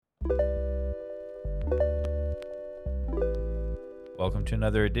Welcome to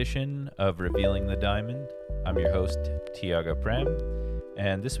another edition of Revealing the Diamond. I'm your host, Tiaga Prem,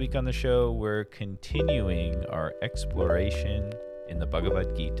 and this week on the show, we're continuing our exploration in the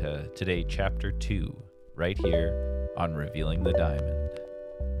Bhagavad Gita. Today, Chapter 2, right here on Revealing the Diamond.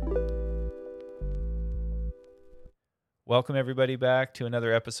 Welcome, everybody, back to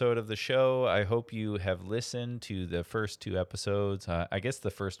another episode of the show. I hope you have listened to the first two episodes. I guess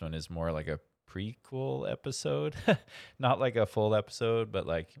the first one is more like a prequel episode, not like a full episode, but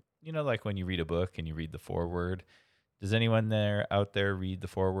like when you read a book and you read the foreword. Does anyone out there read the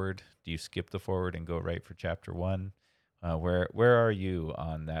foreword? Do you skip the foreword and go right for chapter 1? Where are you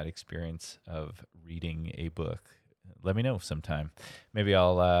on that experience of reading a book? Let me know sometime. Maybe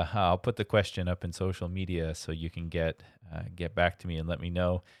I'll put the question up in social media so you can get back to me and let me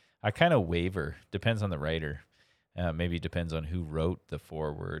know. I kind of waver. Depends on the writer. Maybe it depends on who wrote the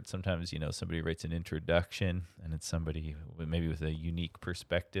foreword. Sometimes, somebody writes an introduction and it's somebody maybe with a unique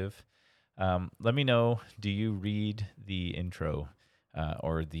perspective. Let me know, do you read the intro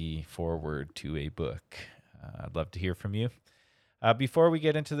or the foreword to a book? I'd love to hear from you. Before we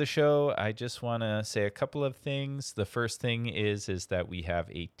get into the show, I just want to say a couple of things. The first thing is that we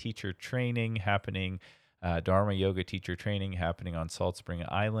have a teacher training happening, Dharma Yoga teacher training happening on Salt Spring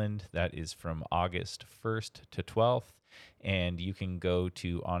Island. That is from August 1st to 12th. And you can go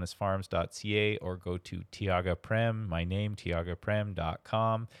to honestfarms.ca or go to Tiaga Prem, my name,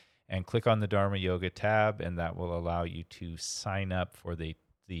 tiagaprem.com, and click on the Dharma Yoga tab, and that will allow you to sign up for the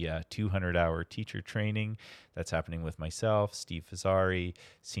 200-hour teacher training that's happening with myself, Steve Fazzari,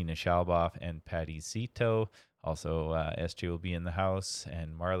 Sina Shalboff, and Patty Zito. Also, SJ will be in the house,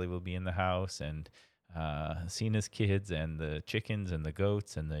 and Marley will be in the house, and Sina's kids, and the chickens, and the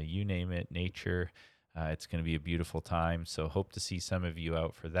goats, and the you name it, nature. It's going to be a beautiful time, so hope to see some of you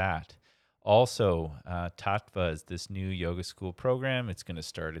out for that. Also, Tattva is this new yoga school program. It's going to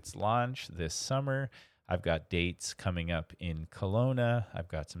start its launch this summer. I've got dates coming up in Kelowna. I've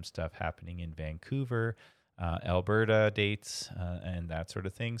got some stuff happening in Vancouver, Alberta dates, and that sort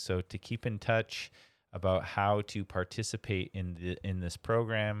of thing. So to keep in touch about how to participate in this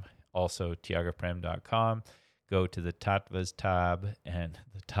program, also tiagaprem.com. Go to the Tattvas tab, and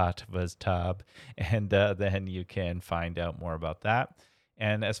then you can find out more about that.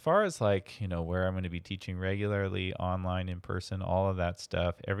 And as far as where I'm going to be teaching regularly, online, in person, all of that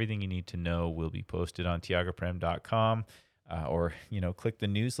stuff, everything you need to know will be posted on tiagaprem.com, or click the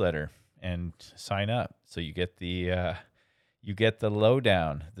newsletter and sign up so you get the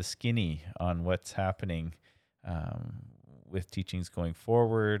lowdown, the skinny on what's happening with teachings going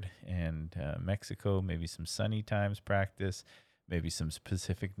forward, and Mexico, maybe some sunny times practice, maybe some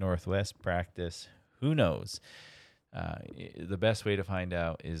Pacific Northwest practice. Who knows? The best way to find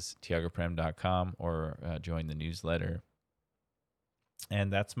out is tiagaprem.com or join the newsletter. And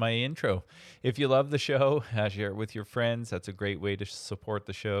that's my intro. If you love the show, share it with your friends. That's a great way to support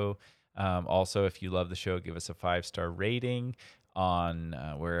the show. Also, if you love the show, give us a 5-star rating on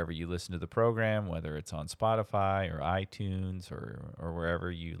wherever you listen to the program, whether it's on Spotify or iTunes or wherever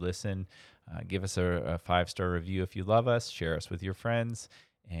you listen. Give us a 5-star review if you love us. Share us with your friends.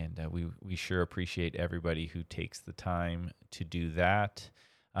 And we sure appreciate everybody who takes the time to do that.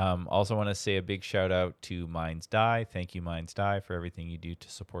 Also want to say a big shout out to Minds Die. Thank you, Minds Die, for everything you do to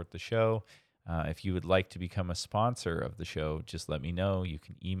support the show. If you would like to become a sponsor of the show, just let me know. You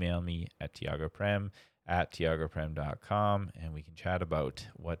can email me at tiagaprem@tiagaprem.com, and we can chat about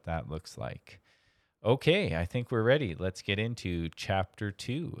what that looks like. Okay, I think we're ready. Let's get into Chapter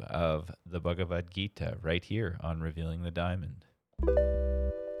 2 of the Bhagavad Gita right here on Revealing the Diamond.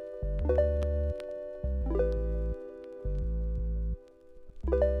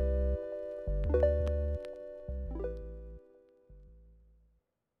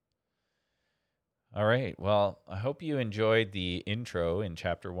 All right. Well, I hope you enjoyed the intro in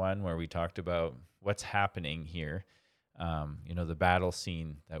Chapter 1 where we talked about what's happening here. The battle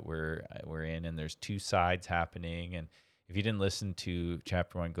scene that we're in, and there's two sides happening. And if you didn't listen to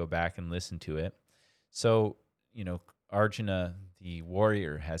Chapter 1, go back and listen to it. So, Arjuna, the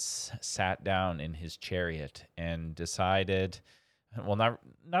warrior, has sat down in his chariot and decided, well,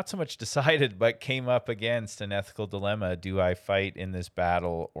 not so much decided, but came up against an ethical dilemma. Do I fight in this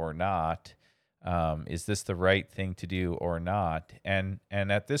battle or not? Is this the right thing to do or not? And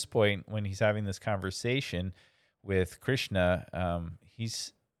at this point, when he's having this conversation with Krishna,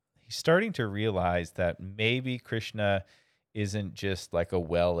 he's starting to realize that maybe Krishna isn't just like a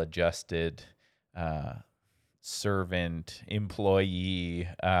well-adjusted servant, employee,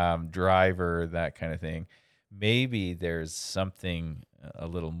 driver, that kind of thing. Maybe there's something a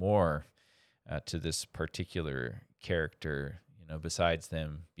little more to this particular character. besides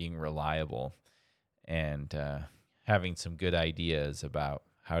them being reliable and having some good ideas about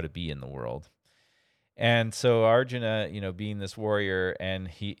how to be in the world. And so Arjuna, being this warrior, and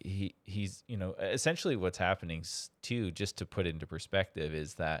he's, essentially what's happening too, just to put it into perspective,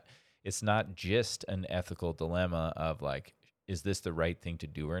 is that it's not just an ethical dilemma of like, is this the right thing to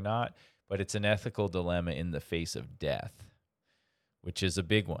do or not? But it's an ethical dilemma in the face of death, which is a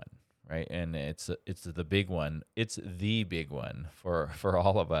big one, right? And it's the big one. It's the big one for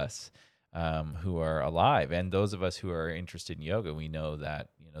all of us who are alive, and those of us who are interested in yoga. We know that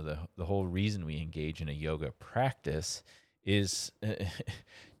the whole reason we engage in a yoga practice is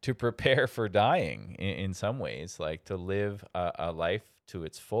to prepare for dying in some ways, like to live a life to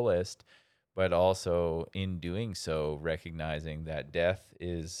its fullest, but also in doing so, recognizing that death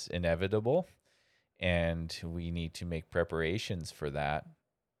is inevitable and we need to make preparations for that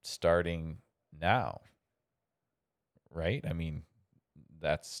starting now, right? I mean,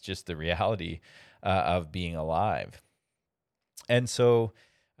 that's just the reality of being alive. And so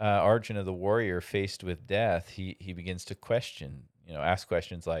Arjuna, the warrior, faced with death, he begins to question, ask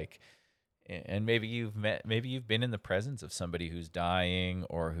questions like, and maybe you've been in the presence of somebody who's dying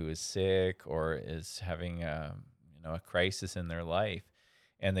or who is sick or is having a crisis in their life,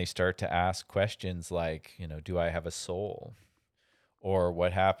 and they start to ask questions like, do I have a soul? Or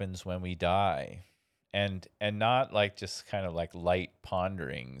what happens when we die? And not like just kind of like light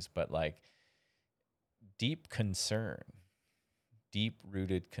ponderings, but like deep concern, deep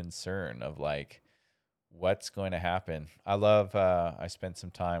rooted concern of like, what's going to happen? I spent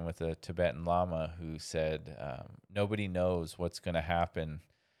some time with a Tibetan Lama who said, nobody knows what's going to happen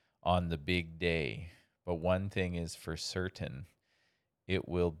on the big day, but one thing is for certain, it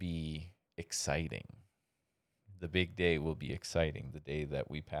will be exciting. The big day will be exciting, the day that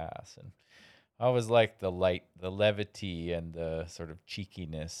we pass. And I was like the levity and the sort of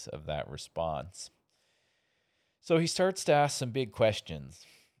cheekiness of that response. So he starts to ask some big questions,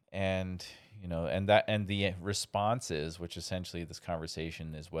 and the responses, which essentially this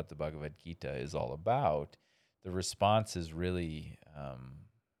conversation is what the Bhagavad Gita is all about. The responses really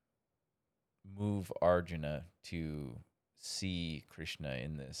move Arjuna to see Krishna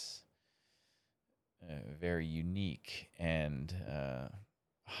in this very unique and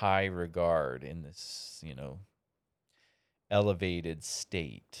high regard, in this elevated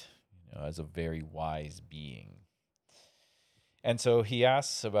state, as a very wise being. And so he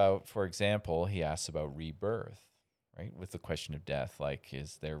asks about, for example, rebirth, right? With the question of death, like,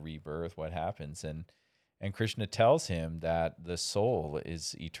 is there rebirth? What happens? And Krishna tells him that the soul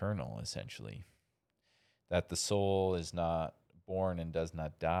is eternal, essentially. That the soul is not born and does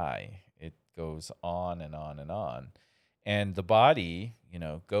not die. It goes on and on and on. And the body,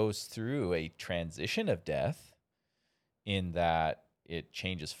 goes through a transition of death in that it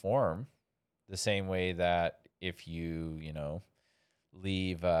changes form, the same way that if you,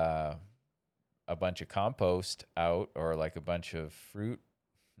 leave a bunch of compost out, or like a bunch of fruit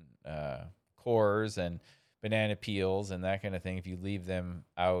cores and banana peels and that kind of thing, if you leave them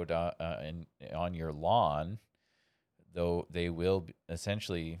out on your lawn, though they will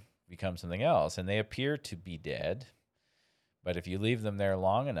essentially become something else, and they appear to be dead. But if you leave them there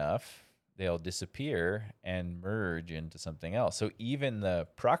long enough, they'll disappear and merge into something else. So even the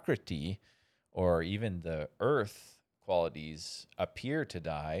prakriti, or even the earth qualities, appear to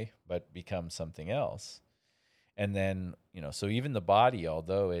die, but become something else. And then, so even the body,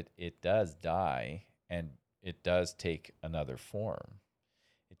 although it does die and it does take another form,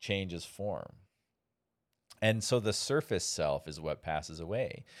 it changes form. And so the surface self is what passes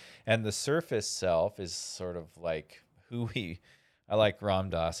away. And the surface self is sort of like I like Ram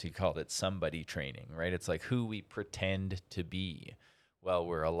Dass, he called it somebody training, right? It's like who we pretend to be while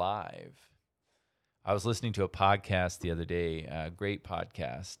we're alive. I was listening to a podcast the other day, a great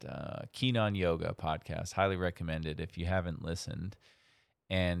podcast, Keen on Yoga podcast. Highly recommended if you haven't listened.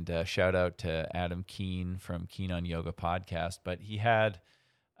 And shout out to Adam Keen from Keen on Yoga podcast. But he had,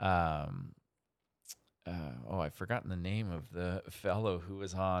 I've forgotten the name of the fellow who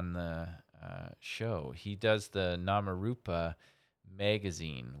was on the show. He does the Namarupa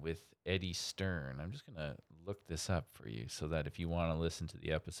magazine with Eddie Stern. I'm just going to look this up for you so that if you want to listen to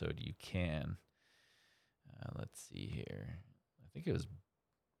the episode, you can. Let's see here. I think it was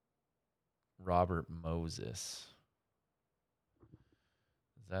Robert Moses.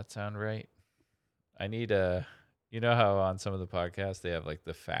 Does that sound right? I need you know how on some of the podcasts they have like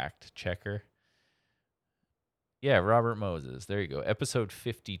the fact checker? Yeah, Robert Moses. There you go. Episode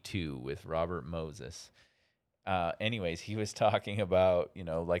 52 with Robert Moses. Anyways, he was talking about,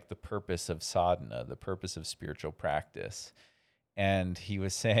 like the purpose of sadhana, the purpose of spiritual practice. And he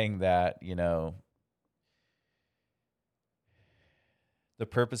was saying that, the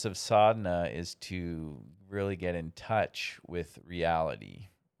purpose of sadhana is to really get in touch with reality,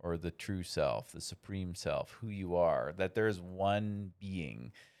 or the true self, the supreme self, who you are, that there is one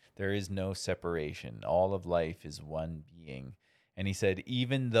being. There is no separation. All of life is one being. And he said,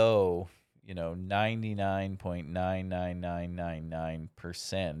 even though,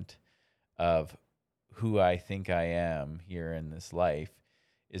 99.99999% of who I think I am here in this life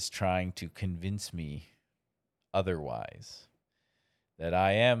is trying to convince me otherwise, that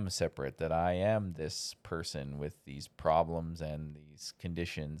I am separate, that I am this person with these problems and these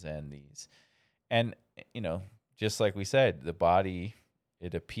conditions and just like we said, the body,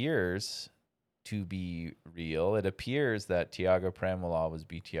 it appears to be real. It appears that Tiaga Prem will always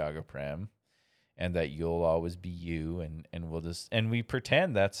be Tiaga Prem, and that you'll always be you, and we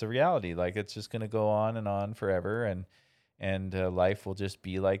pretend that's the reality, like it's just going to go on forever, and life will just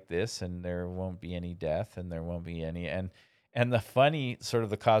be like this, and there won't be any death, and there won't be any, and the funny sort of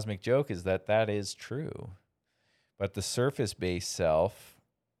the cosmic joke is that is true, but the surface based self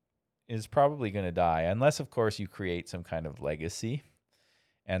is probably going to die, unless of course you create some kind of legacy,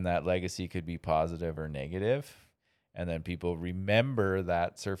 and that legacy could be positive or negative, and then people remember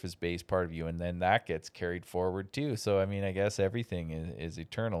that surface based part of you, and then that gets carried forward too. So I mean, I guess everything is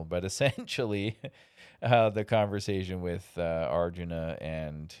eternal, but essentially the conversation with Arjuna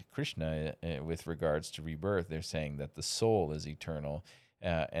and Krishna with regards to rebirth, they're saying that the soul is eternal,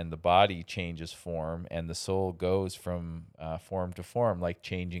 and the body changes form, and the soul goes from form to form, like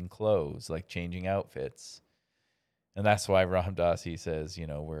changing clothes, like changing outfits. And that's why Ram Dass, he says,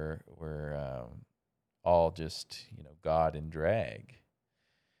 we're all just, God in drag,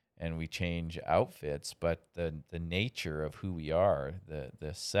 and we change outfits, but the nature of who we are,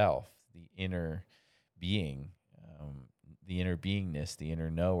 the self, the inner being, the inner beingness, the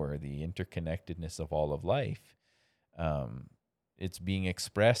inner knower, the interconnectedness of all of life, it's being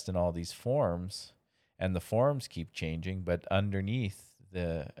expressed in all these forms, and the forms keep changing, but underneath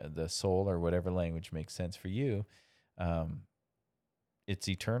the soul, or whatever language makes sense for you, it's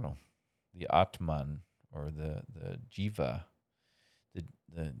eternal. The Atman, or the jiva,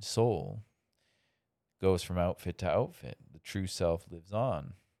 the soul, goes from outfit to outfit. The true self lives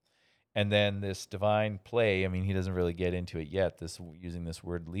on. And then this divine play, I mean, he doesn't really get into it yet, using this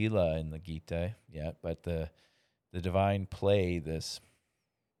word lila in the Gita yet, but the divine play, this,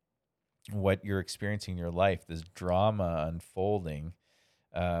 what you're experiencing in your life, this drama unfolding,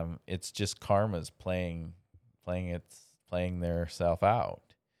 it's just karma's playing their self out.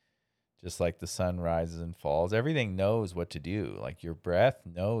 Just like the sun rises and falls, everything knows what to do. Like your breath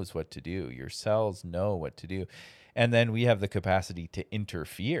knows what to do. Your cells know what to do. And then we have the capacity to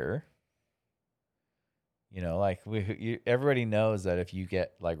interfere. Like everybody knows that if you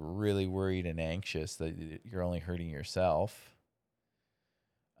get like really worried and anxious, that you're only hurting yourself.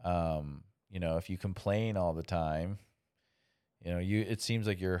 If you complain all the time, it seems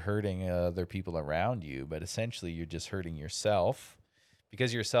like you're hurting other people around you, but essentially you're just hurting yourself,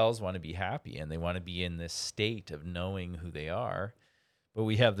 because your cells want to be happy, and they want to be in this state of knowing who they are. But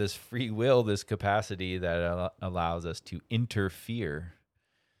we have this free will, this capacity that allows us to interfere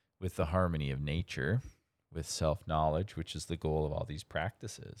with the harmony of nature, with self-knowledge, which is the goal of all these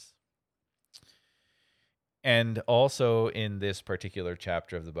practices. And also in this particular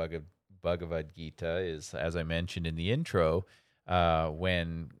chapter of the Bhagavad Gita is, as I mentioned in the intro,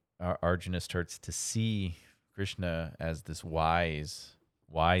 when Arjuna starts to see Krishna as this wise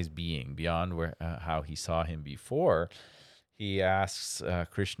being beyond how he saw him before, he asks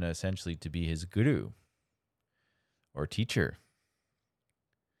Krishna essentially to be his guru or teacher.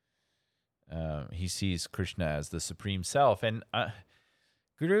 He sees Krishna as the supreme self, and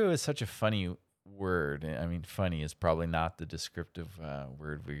guru is such a funny word. I mean, funny is probably not the descriptive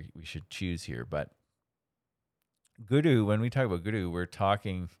word we should choose here, but guru, when we talk about guru, we're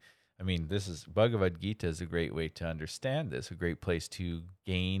talking, I mean, this is Bhagavad Gita is a great way to understand this, a great place to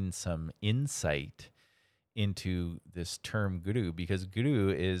gain some insight into this term guru, because guru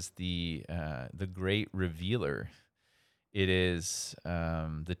is the great revealer. It is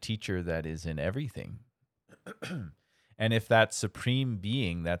the teacher that is in everything. And if that supreme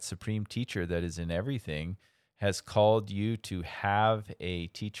being, that supreme teacher that is in everything, has called you to have a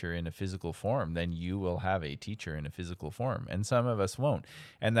teacher in a physical form, then you will have a teacher in a physical form. And some of us won't.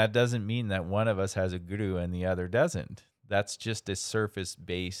 And that doesn't mean that one of us has a guru and the other doesn't. That's just a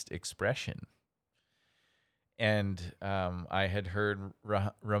surface-based expression. And I had heard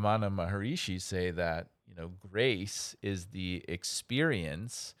Ramana Maharishi say that, grace is the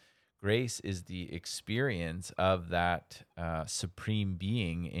experience Grace is the experience of that supreme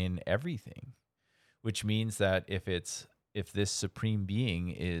being in everything, which means that if this supreme being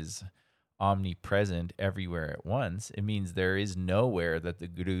is omnipresent everywhere at once, it means there is nowhere that the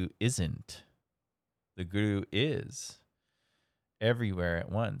Guru isn't. The Guru is everywhere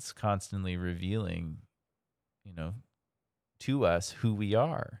at once, constantly revealing, to us who we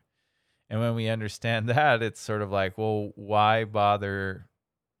are. And when we understand that, it's sort of like, well, why bother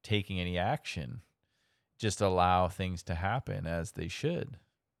taking any action? Just allow things to happen as they should.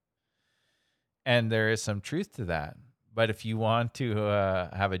 And there is some truth to that. But if you want to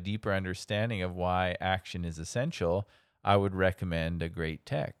have a deeper understanding of why action is essential, I would recommend a great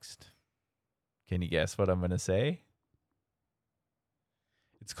text. Can you guess what I'm going to say?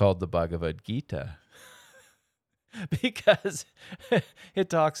 It's called the Bhagavad Gita. Because it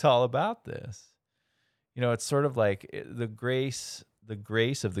talks all about this. It's sort of like the grace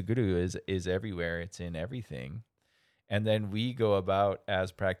of the Guru is everywhere. It's in everything. And then we go about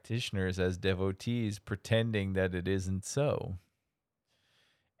as practitioners, as devotees, pretending that it isn't so.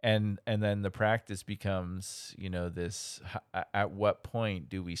 And then the practice becomes, this, at what point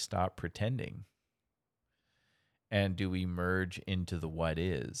do we stop pretending? And do we merge into the what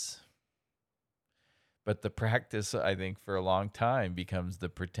is? But the practice, I think, for a long time becomes the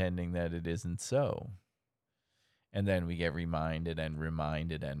pretending that it isn't so. And then we get reminded and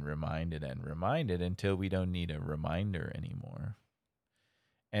reminded and reminded and reminded until we don't need a reminder anymore.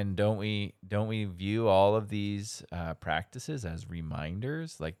 And don't we view all of these practices as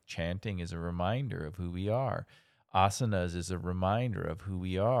reminders? Like chanting is a reminder of who we are. Asanas is a reminder of who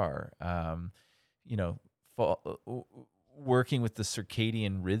we are. Working with the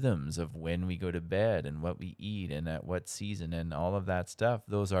circadian rhythms of when we go to bed and what we eat and at what season and all of that stuff,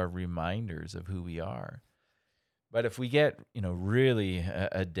 those are reminders of who we are. But if we get, really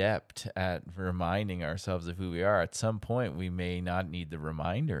adept at reminding ourselves of who we are, at some point we may not need the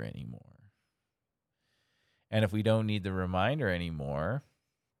reminder anymore. And if we don't need the reminder anymore,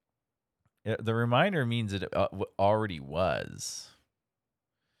 the reminder means it already was.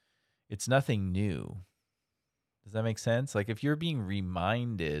 It's nothing new. Does that make sense? Like if you're being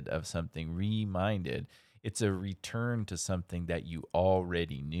reminded of something, it's a return to something that you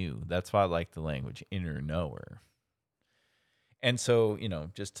already knew. That's why I like the language inner knower. And so,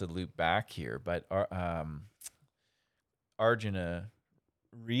 just to loop back here, but Arjuna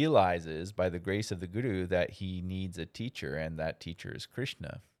realizes by the grace of the Guru that he needs a teacher, and that teacher is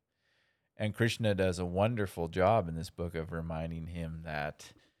Krishna. And Krishna does a wonderful job in this book of reminding him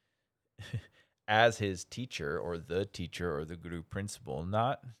that as his teacher or the Guru principle,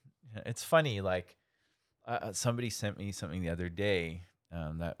 it's funny, like somebody sent me something the other day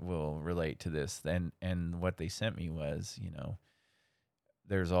that will relate to this. And what they sent me was,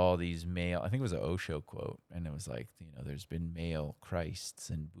 there's all these male, I think it was an Osho quote, and it was like, there's been male Christs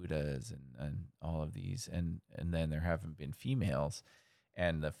and Buddhas and all of these, and then there haven't been females,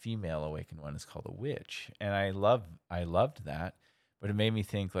 and the female awakened one is called a witch. And I loved that, but it made me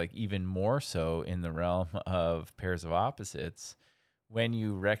think, like, even more so in the realm of pairs of opposites, when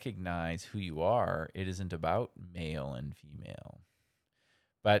you recognize who you are, it isn't about male and female,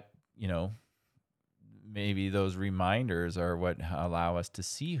 but maybe those reminders are what allow us to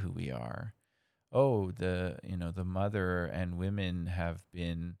see who we are. Oh, the mother and women have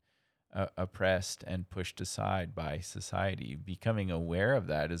been oppressed and pushed aside by society. Becoming aware of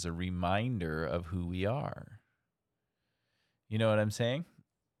that is a reminder of who we are. You know what I'm saying?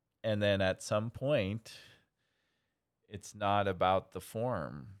 And then at some point, it's not about the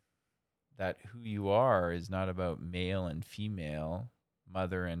form. That who you are is not about male and female,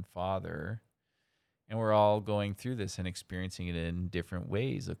 mother and father. And we're all going through this and experiencing it in different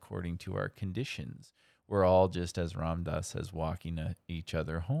ways according to our conditions. We're all, just as Ram Dass says, walking each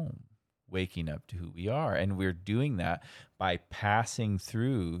other home, waking up to who we are. And we're doing that by passing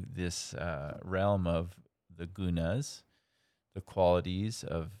through this realm of the gunas, the qualities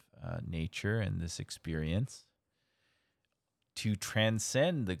of nature and this experience, to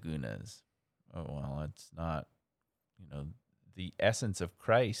transcend the gunas. Oh, well, it's not, the essence of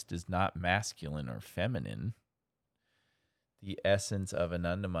Christ is not masculine or feminine. The essence of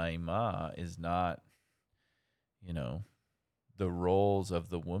Anandamayi Ma is not, the roles of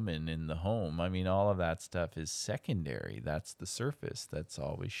the woman in the home. I mean, all of that stuff is secondary. That's the surface that's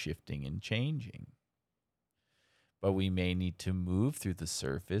always shifting and changing. But we may need to move through the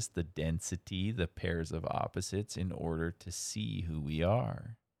surface, the density, the pairs of opposites, in order to see who we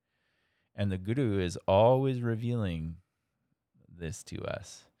are. And the Guru is always revealing this to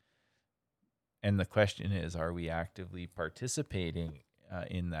us. And the question is, are we actively participating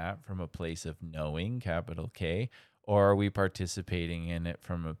in that from a place of knowing, capital K, or are we participating in it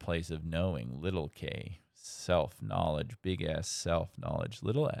from a place of knowing, little k, self-knowledge, big S, self-knowledge,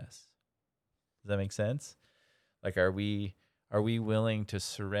 little s? Does that make sense? Like, are we willing to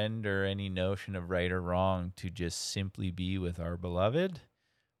surrender any notion of right or wrong to just simply be with our beloved?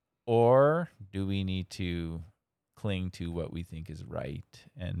 Or do we need to cling to what we think is right,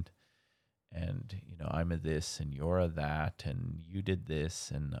 and I'm a this and you're a that and you did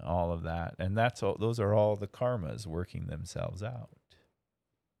this and all of that, and that's all. Those are all the karmas working themselves out,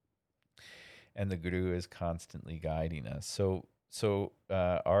 and the Guru is constantly guiding us. So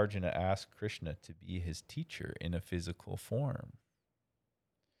Arjuna asked Krishna to be his teacher in a physical form.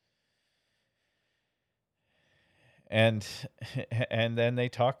 And then they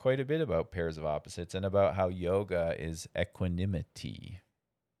talk quite a bit about pairs of opposites and about how yoga is equanimity,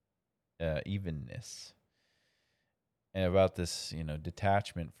 evenness, and about this,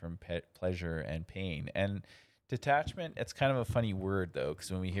 detachment from pleasure and pain. And detachment, it's kind of a funny word, though,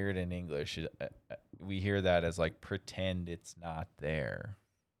 because when we hear it in English, we hear that as like pretend it's not there.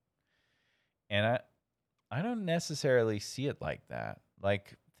 And I don't necessarily see it like that.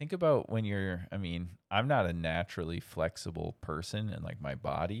 Like, think about when I'm not a naturally flexible person in like my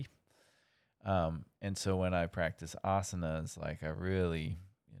body. And so when I practice asanas, like I really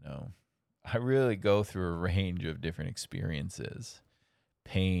go through a range of different experiences: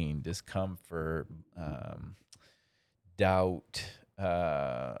 pain, discomfort, doubt,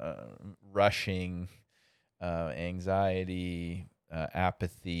 rushing, anxiety,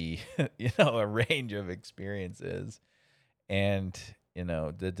 apathy, a range of experiences. And,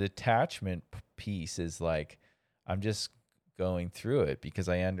 the detachment piece is like, I'm just going through it because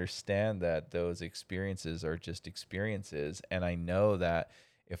I understand that those experiences are just experiences. And I know that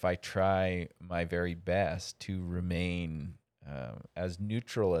if I try my very best to remain as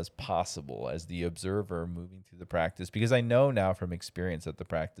neutral as possible as the observer moving through the practice, because I know now from experience that the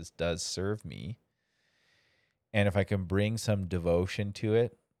practice does serve me. And if I can bring some devotion to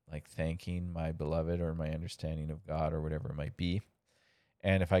it, like thanking my beloved or my understanding of God or whatever it might be,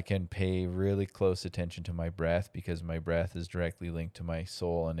 and if I can pay really close attention to my breath, because my breath is directly linked to my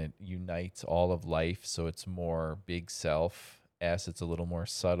soul and it unites all of life, so it's more big self. It's a little more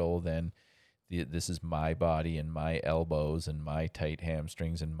subtle than this is my body and my elbows and my tight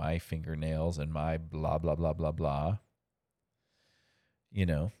hamstrings and my fingernails and my blah, blah, blah, blah, blah.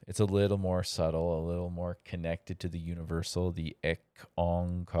 It's a little more subtle, a little more connected to the universal, the Ek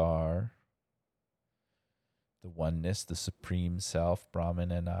Onkar, the oneness, the supreme self,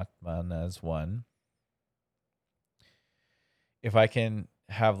 Brahman and Atman as one. If I can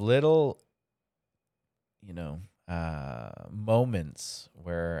have little, moments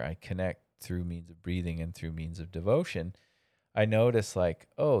where I connect through means of breathing and through means of devotion, I notice like,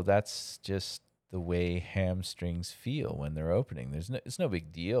 oh, that's just the way hamstrings feel when they're opening. It's no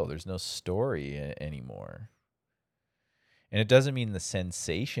big deal. There's no story anymore. And it doesn't mean the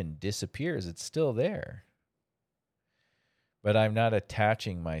sensation disappears. It's still there. But I'm not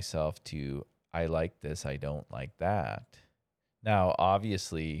attaching myself to, I like this, I don't like that. Now,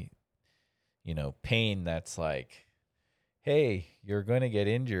 obviously, pain that's like, hey, you're going to get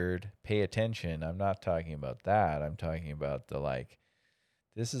injured, pay attention. I'm not talking about that. I'm talking about the like,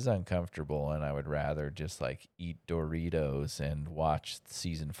 this is uncomfortable and I would rather just like eat Doritos and watch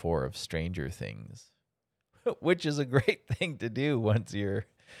season 4 of Stranger Things, which is a great thing to do once your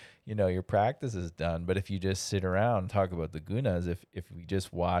practice is done. But if you just sit around and talk about the gunas, if we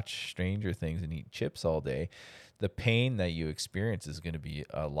just watch Stranger Things and eat chips all day, the pain that you experience is going to be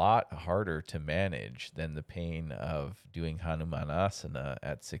a lot harder to manage than the pain of doing Hanumanasana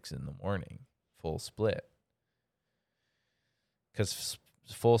at 6 a.m, full split. Because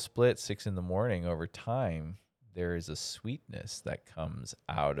full split 6 a.m, over time, there is a sweetness that comes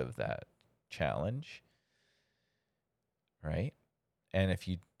out of that challenge, right? And if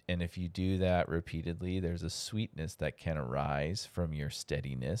you do that repeatedly, there's a sweetness that can arise from your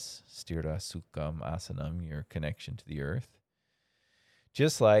steadiness, sthira sukham asanam, your connection to the earth.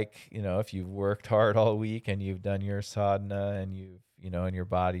 Just like, if you've worked hard all week and you've done your sadhana and and your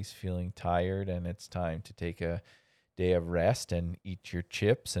body's feeling tired and it's time to take a day of rest and eat your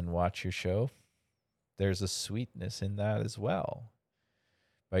chips and watch your show, there's a sweetness in that as well.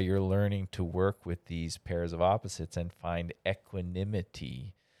 But you're learning to work with these pairs of opposites and find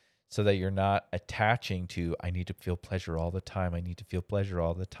equanimity, so that you're not attaching to, I need to feel pleasure all the time. I need to feel pleasure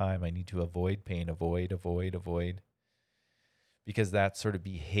all the time. I need to avoid pain, avoid. Because that sort of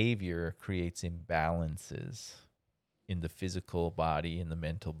behavior creates imbalances in the physical body, in the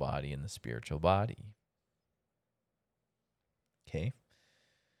mental body, in the spiritual body. Okay?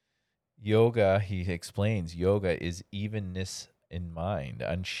 Yoga, he explains, yoga is evenness in mind,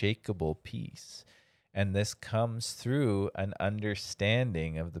 unshakable peace. And this comes through an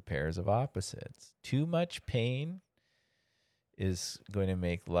understanding of the pairs of opposites. Too much pain is going to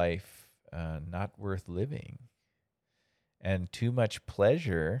make life not worth living. And too much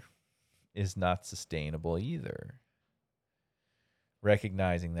pleasure is not sustainable either.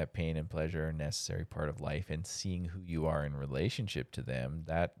 Recognizing that pain and pleasure are a necessary part of life and seeing who you are in relationship to them,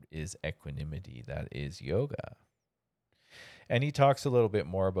 that is equanimity, that is yoga. And he talks a little bit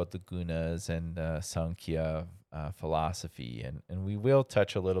more about the gunas and Sankhya philosophy, and we will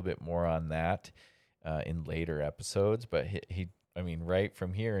touch a little bit more on that in later episodes. But I mean, right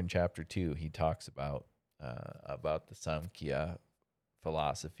from here in chapter 2, he talks about the Sankhya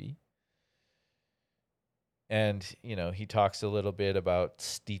philosophy. And, he talks a little bit about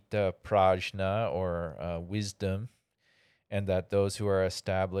stita prajna, or wisdom, and that those who are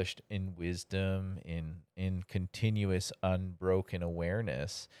established in wisdom, in continuous unbroken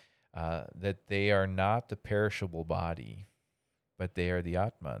awareness, that they are not the perishable body, but they are the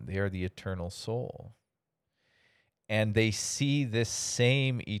Atman, they are the eternal soul. And they see this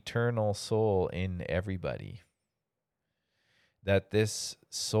same eternal soul in everybody. That this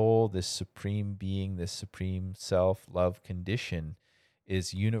soul, this supreme being, this supreme self-love condition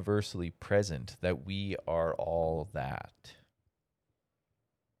is universally present, that we are all that.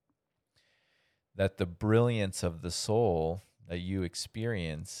 That the brilliance of the soul that you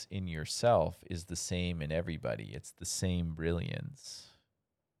experience in yourself is the same in everybody. It's the same brilliance.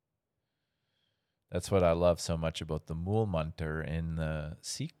 That's what I love so much about the Mool Mantar in the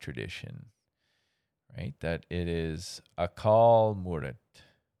Sikh tradition. Right? That it is Akal Murat,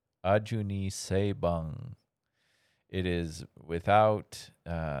 Ajuni Sebang. It is without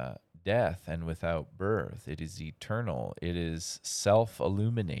death and without birth. It is eternal. It is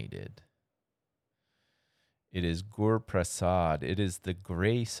self-illuminated. It is Gur Prasad. It is the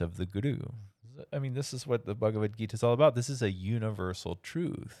grace of the Guru. I mean, this is what the Bhagavad Gita is all about. This is a universal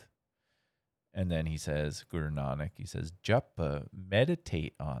truth. And then he says, Guru Nanak, he says, Japa,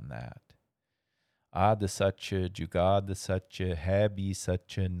 meditate on that. Ad Satcha, Jugad Satcha, Habi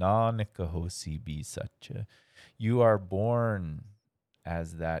Satcha, Nanaka Hosi Bi Satcha. You are born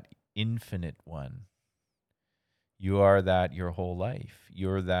as that infinite one. You are that your whole life.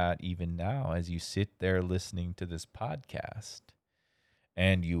 You're that even now as you sit there listening to this podcast.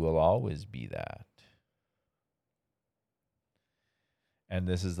 And you will always be that. And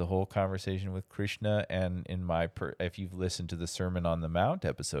this is the whole conversation with Krishna. And in if you've listened to the Sermon on the Mount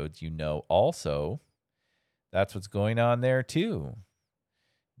episodes, you know also that's what's going on there too.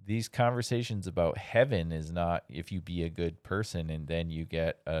 These conversations about heaven is not if you be a good person and then you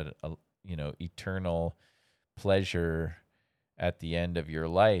get a eternal pleasure at the end of your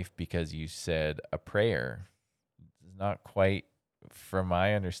life because you said a prayer. It's not quite, from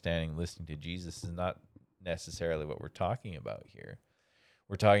my understanding, listening to Jesus is not necessarily what we're talking about here.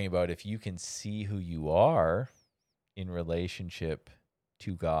 We're talking about if you can see who you are in relationship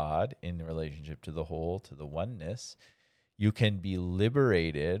to God, in relationship to the whole, to the oneness, you can be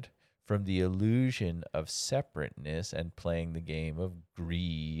liberated from the illusion of separateness and playing the game of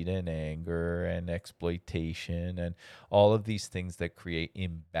greed and anger and exploitation and all of these things that create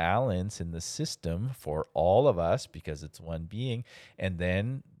imbalance in the system for all of us because it's one being. And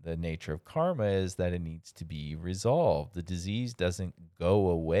then the nature of karma is that it needs to be resolved. The disease doesn't go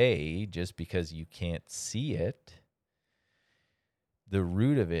away just because you can't see it. The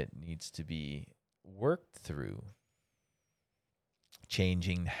root of it needs to be worked through.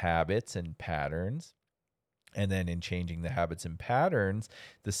 Changing habits and patterns. And then in changing the habits and patterns,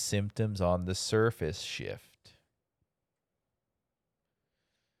 the symptoms on the surface shift.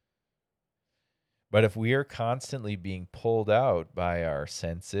 But if we are constantly being pulled out by our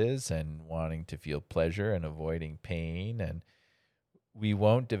senses and wanting to feel pleasure and avoiding pain, and we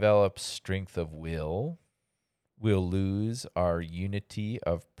won't develop strength of will, we'll lose our unity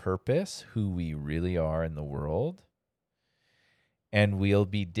of purpose, who we really are in the world. And we'll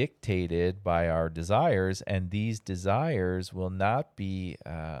be dictated by our desires, and these desires will not be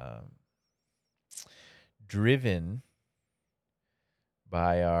driven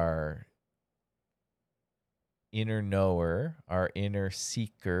by our inner knower, our inner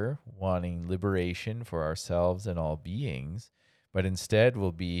seeker wanting liberation for ourselves and all beings, but instead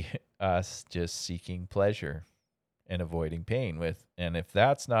will be us just seeking pleasure and avoiding pain. And if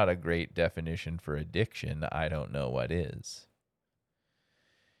that's not a great definition for addiction, I don't know what is.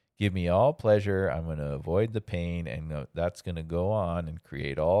 Give me all pleasure, I'm going to avoid the pain, and that's going to go on and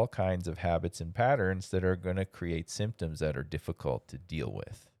create all kinds of habits and patterns that are going to create symptoms that are difficult to deal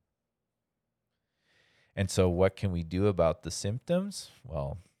with. And so what can we do about the symptoms?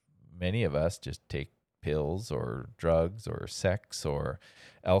 Well, many of us just take pills or drugs or sex or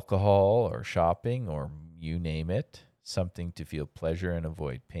alcohol or shopping or you name it, something to feel pleasure and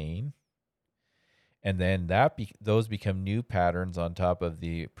avoid pain. And then those become new patterns on top of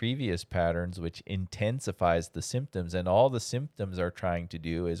the previous patterns, which intensifies the symptoms. And all the symptoms are trying to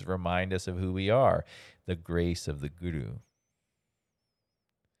do is remind us of who we are, the grace of the Guru.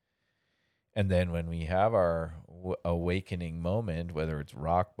 And then when we have our awakening moment, whether it's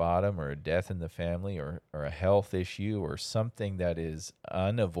rock bottom or a death in the family or a health issue or something that is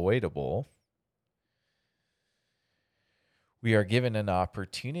unavoidable, we are given an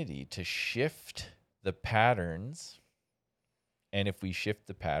opportunity to shift the patterns. And if we shift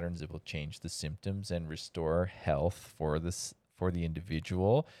the patterns, it will change the symptoms and restore health for the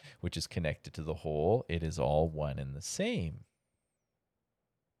individual, which is connected to the whole. It is all one and the same.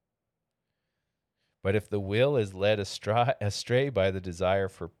 But if the will is led astray by the desire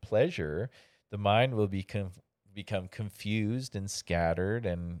for pleasure, the mind will become confused and scattered,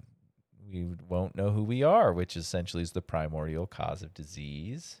 and we won't know who we are, which essentially is the primordial cause of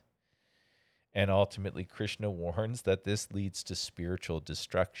disease. And ultimately, Krishna warns that this leads to spiritual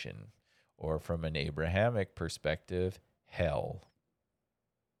destruction, or from an Abrahamic perspective, hell.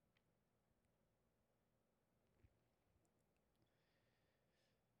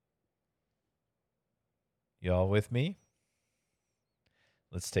 Y'all with me?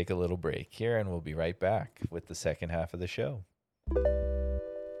 Let's take a little break here, and we'll be right back with the second half of the show.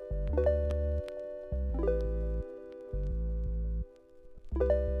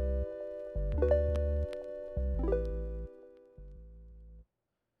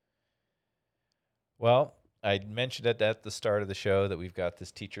 Well, I mentioned it at the start of the show that we've got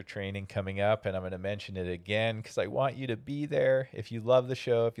this teacher training coming up, and I'm going to mention it again because I want you to be there. If you love the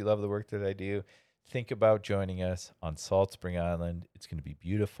show, if you love the work that I do, think about joining us on Salt Spring Island. It's going to be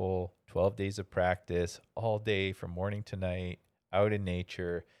beautiful. 12 days of practice, all day from morning to night, out in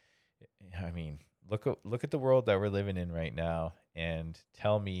nature. I mean, look at the world that we're living in right now, and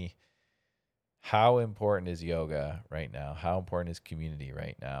tell me, how important is yoga right now? How important is community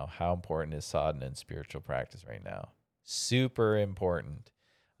right now? How important is sadhana and spiritual practice right now? Super important.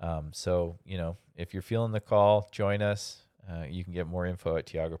 So, if you're feeling the call, join us. You can get more info at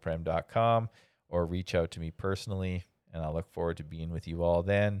tiagaprem.com or reach out to me personally, and I look forward to being with you all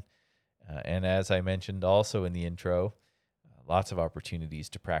then. And as I mentioned also in the intro, lots of opportunities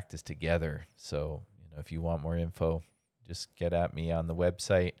to practice together. So, if you want more info, just get at me on the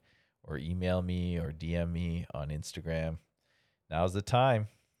website, or email me or DM me on Instagram. Now's the time.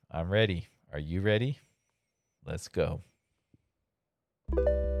 I'm ready. Are you ready? Let's go.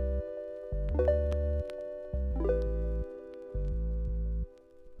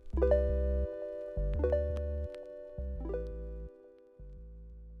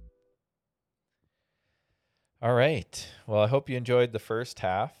 All right. Well, I hope you enjoyed the first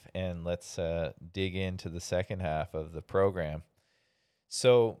half, and let's dig into the second half of the program.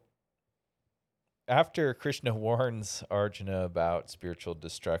 So, after Krishna warns Arjuna about spiritual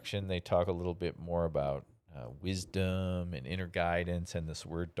destruction, they talk a little bit more about wisdom and inner guidance and this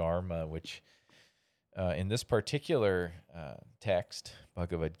word dharma, which in this particular text,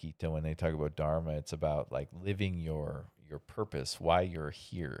 Bhagavad Gita, when they talk about dharma, it's about like living your purpose, why you're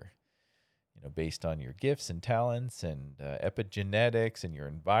here, based on your gifts and talents and epigenetics and your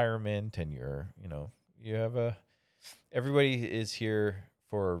environment and everybody is here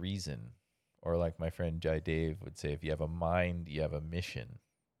for a reason. Or like my friend Jai Dev would say, if you have a mind, you have a mission.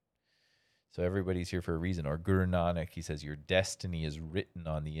 So everybody's here for a reason. Or Guru Nanak, he says, your destiny is written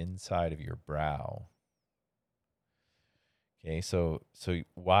on the inside of your brow. Okay, so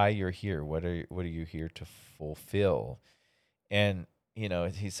why you're here? What are you here to fulfill? And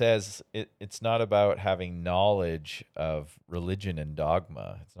he says it's not about having knowledge of religion and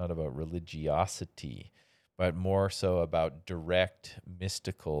dogma. It's not about religiosity, but more so about direct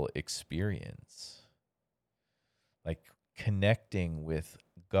mystical experience, like connecting with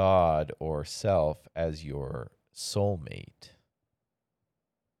God or self as your soulmate.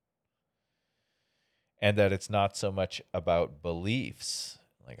 And that it's not so much about beliefs,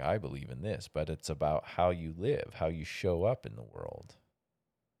 like I believe in this, but it's about how you live, how you show up in the world.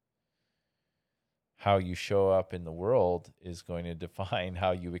 How you show up in the world is going to define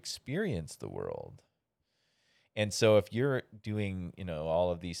how you experience the world. And so if you're doing,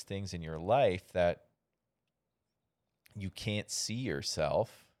 all of these things in your life that you can't see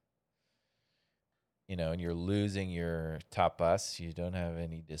yourself, and you're losing your tapas, you don't have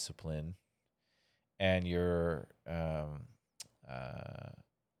any discipline, and you're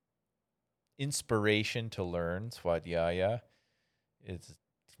inspiration to learn swadhyaya is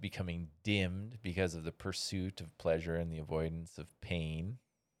becoming dimmed because of the pursuit of pleasure and the avoidance of pain.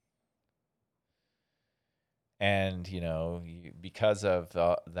 And, because of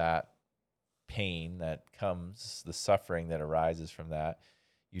that pain that comes, the suffering that arises from that,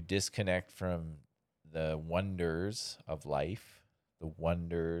 you disconnect from the wonders of life, the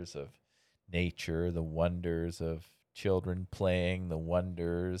wonders of nature, the wonders of children playing, the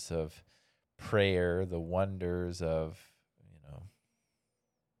wonders of prayer, the wonders of,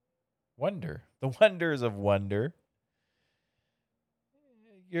 wonder, the wonders of wonder.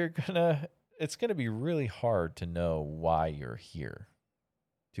 It's gonna be really hard to know why you're here,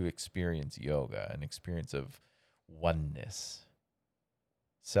 to experience yoga, an experience of oneness,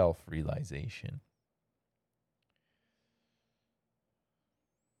 self-realization.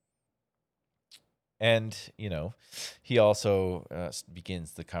 And, he also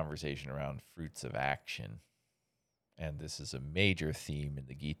begins the conversation around fruits of action. And this is a major theme in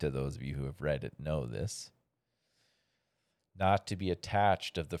the Gita. Those of you who have read it know this. Not to be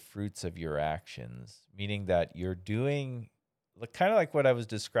attached of the fruits of your actions, meaning that you're doing kind of like what I was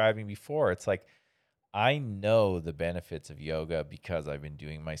describing before. It's like, I know the benefits of yoga because I've been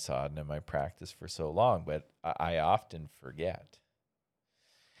doing my sadhana, my practice for so long, but I often forget.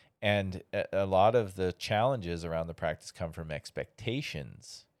 And a lot of the challenges around the practice come from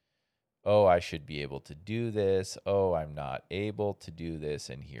expectations. Oh, I should be able to do this. Oh, I'm not able to do this,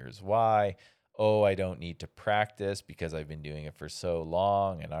 and here's why. Oh, I don't need to practice because I've been doing it for so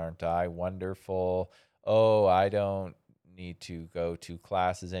long, and aren't I wonderful? Oh, I don't need to go to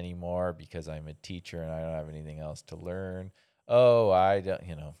classes anymore because I'm a teacher and I don't have anything else to learn. Oh, I don't,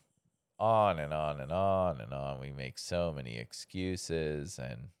 on and on and on and on. We make so many excuses,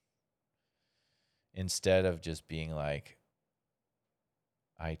 and instead of just being like,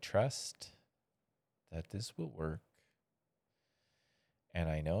 I trust that this will work. And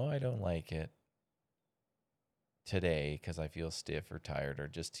I know I don't like it today because I feel stiff or tired, or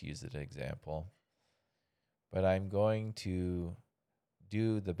just to use an example. But I'm going to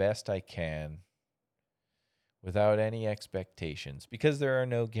do the best I can without any expectations, because there are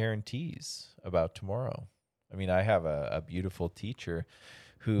no guarantees about tomorrow. I mean, I have a beautiful teacher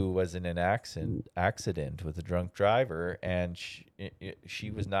who was in an accident with a drunk driver, and she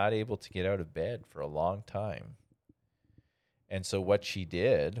was not able to get out of bed for a long time. And so what she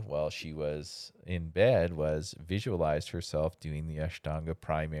did while she was in bed was visualized herself doing the Ashtanga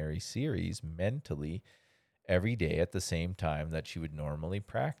primary series mentally every day at the same time that she would normally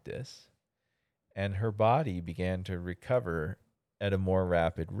practice. And her body began to recover at a more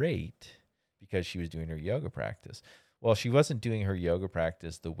rapid rate because she was doing her yoga practice. Well, she wasn't doing her yoga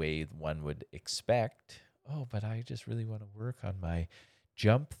practice the way one would expect. Oh, but I just really want to work on my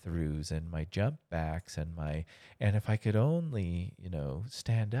jump throughs and my jump backs and if I could only,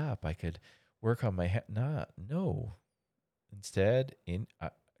 stand up, I could work on my head. No. Instead,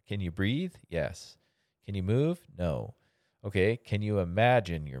 can you breathe? Yes. Can you move? No. Okay, can you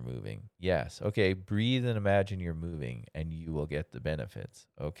imagine you're moving? Yes. Okay, breathe and imagine you're moving, and you will get the benefits.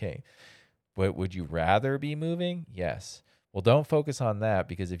 Okay. But would you rather be moving? Yes. Well, don't focus on that,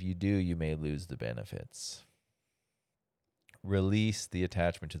 because if you do, you may lose the benefits. Release the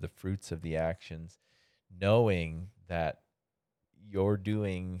attachment to the fruits of the actions, knowing that you're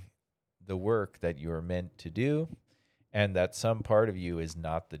doing the work that you're meant to do, and that some part of you is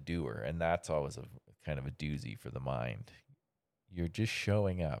not the doer. And that's always a kind of a doozy for the mind. You're just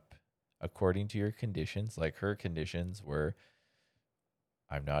showing up according to your conditions. Like her conditions were,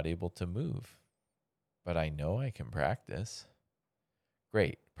 I'm not able to move, but I know I can practice.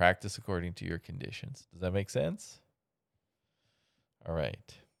 Great. Practice according to your conditions. Does that make sense? All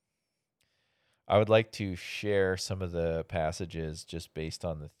right. I would like to share some of the passages just based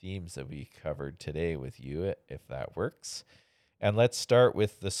on the themes that we covered today with you, if that works. And let's start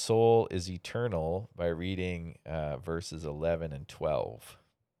with the soul is eternal by reading verses 11 and 12.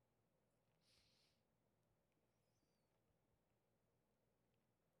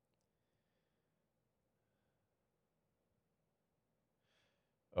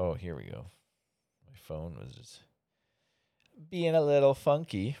 Oh, here we go. My phone was just being a little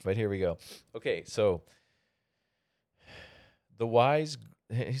funky, but here we go. Okay, so the wise,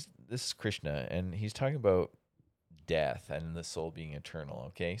 this is Krishna, and he's talking about death and the soul being eternal.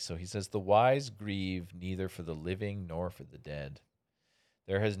 Okay, so he says, the wise grieve neither for the living nor for the dead.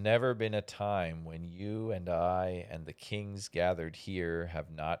 There has never been a time when you and I and the kings gathered here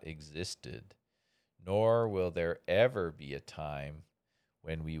have not existed, nor will there ever be a time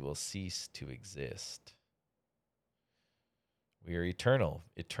when we will cease to exist. We are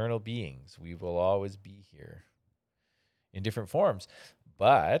eternal beings. We will always be here in different forms.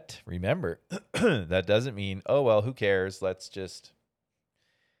 But remember, that doesn't mean, oh, well, who cares? Let's just.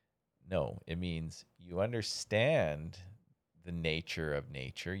 No, it means you understand the nature of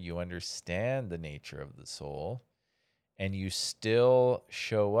nature, you understand the nature of the soul, and you still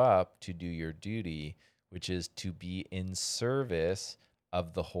show up to do your duty, which is to be in service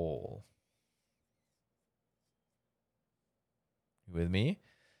of the whole. You with me?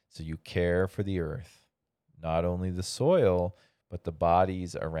 So you care for the earth, not only the soil, but the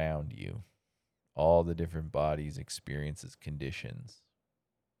bodies around you, all the different bodies, experiences, conditions.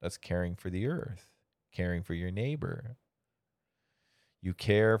 That's caring for the earth, caring for your neighbor. You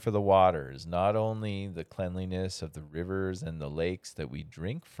care for the waters, not only the cleanliness of the rivers and the lakes that we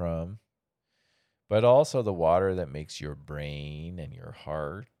drink from, but also the water that makes your brain and your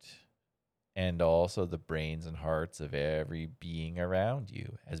heart, and also the brains and hearts of every being around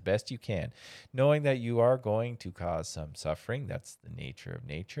you as best you can, knowing that you are going to cause some suffering. That's the nature of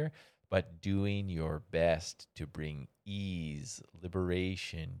nature, but doing your best to bring ease,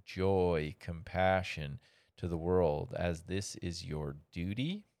 liberation, joy, compassion to the world, as this is your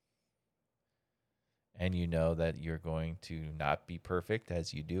duty. And you know that you're going to not be perfect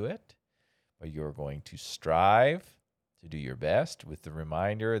as you do it, but you're going to strive to do your best, with the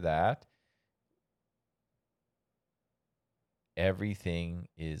reminder that everything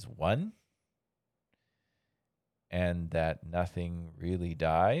is one and that nothing really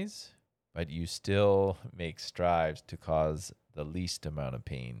dies, but you still make strives to cause the least amount of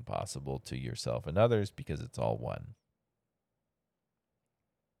pain possible to yourself and others, because it's all one.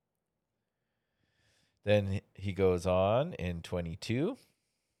 Then he goes on in 22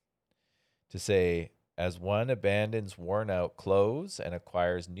 to say, as one abandons worn out clothes and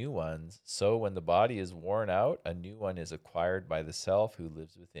acquires new ones, so when the body is worn out, a new one is acquired by the self who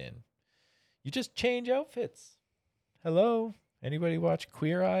lives within. You just change outfits. Hello? Anybody watch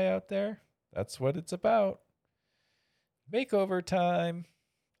Queer Eye out there? That's what it's about. Makeover time.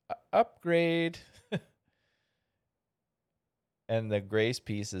 Upgrade. And the grace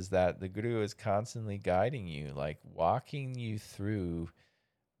piece is that the Guru is constantly guiding you, like walking you through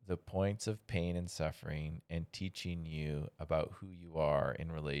the points of pain and suffering and teaching you about who you are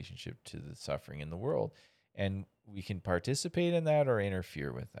in relationship to the suffering in the world. And we can participate in that or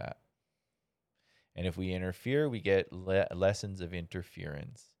interfere with that. And if we interfere, we get lessons of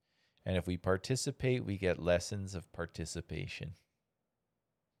interference. And if we participate, we get lessons of participation.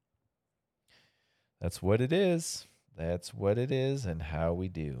 That's what it is. That's what it is and how we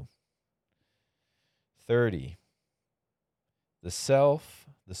do. 30. The self,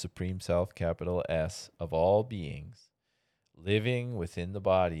 the supreme self, capital S, of all beings, living within the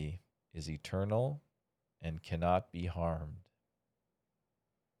body, is eternal and cannot be harmed.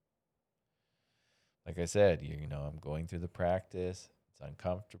 Like I said, I'm going through the practice. It's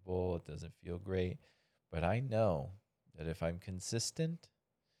uncomfortable. It doesn't feel great. But I know that if I'm consistent,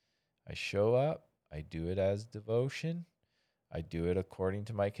 I show up, I do it as devotion, I do it according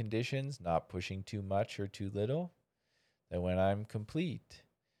to my conditions, not pushing too much or too little, that when I'm complete,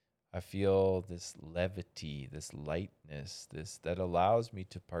 I feel this levity, this lightness, that allows me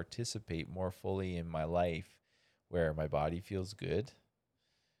to participate more fully in my life, where my body feels good,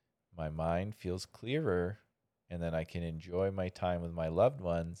 my mind feels clearer, and then I can enjoy my time with my loved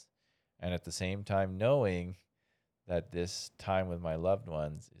ones, and at the same time knowing that this time with my loved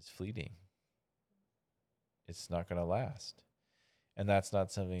ones is fleeting. It's not going to last. And that's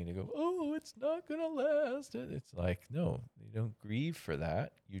not something to go, oh, it's not going to last. It's like, no, you don't grieve for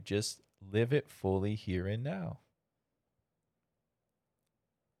that. You just live it fully here and now,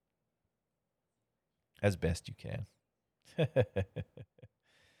 as best you can.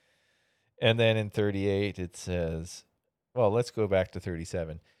 And then in 38, it says, well, let's go back to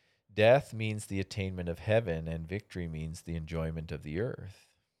 37. Death means the attainment of heaven, and victory means the enjoyment of the earth,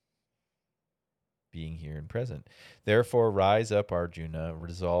 being here and present. Therefore, rise up, Arjuna,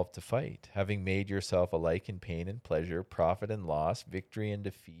 resolved to fight. Having made yourself alike in pain and pleasure, profit and loss, victory and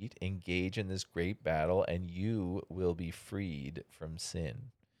defeat, engage in this great battle, and you will be freed from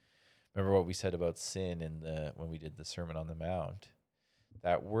sin. Remember what we said about sin when we did the Sermon on the Mount?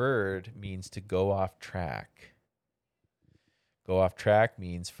 That word means to go off track. Go off track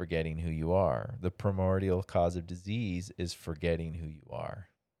means forgetting who you are. The primordial cause of disease is forgetting who you are.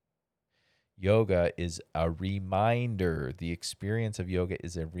 Yoga is a reminder. The experience of yoga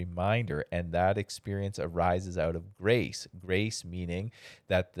is a reminder, and that experience arises out of grace. Grace meaning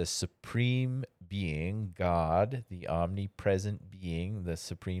that the supreme being, God, the omnipresent being, the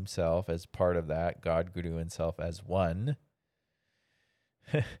supreme self as part of that, God, Guru, and self as one,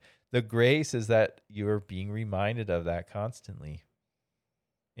 The grace is that you're being reminded of that constantly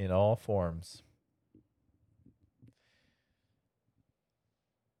in all forms.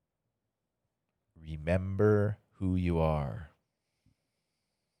 Remember who you are.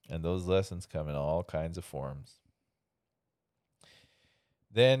 And those lessons come in all kinds of forms.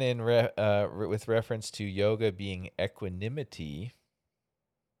 Then, with reference to yoga being equanimity,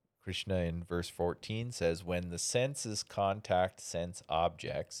 Krishna in verse 14 says, when the senses contact sense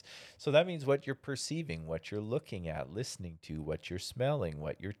objects. So that means what you're perceiving, what you're looking at, listening to, what you're smelling,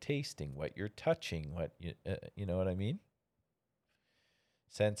 what you're tasting, what you're touching, you know what I mean?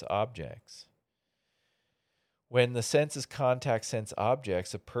 Sense objects. When the senses contact sense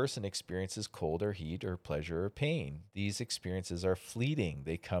objects, a person experiences cold or heat or pleasure or pain. These experiences are fleeting.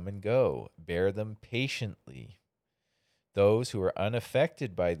 They come and go. Bear them patiently. Those who are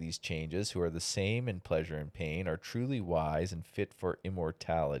unaffected by these changes, who are the same in pleasure and pain, are truly wise and fit for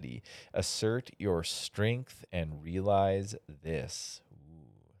immortality. Assert your strength and realize this. Ooh,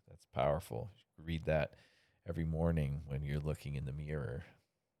 that's powerful. Read that every morning when you're looking in the mirror.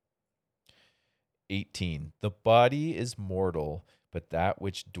 18. The body is mortal, but that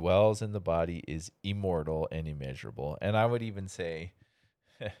which dwells in the body is immortal and immeasurable. And I would even say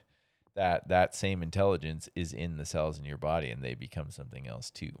that same intelligence is in the cells in your body, and they become something else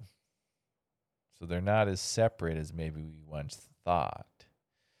too. So they're not as separate as maybe we once thought.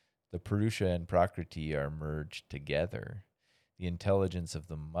 The Purusha and Prakriti are merged together. The intelligence of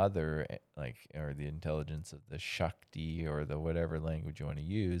the mother, or the intelligence of the Shakti, or the whatever language you want to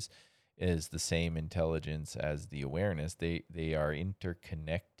use, is the same intelligence as the awareness. They are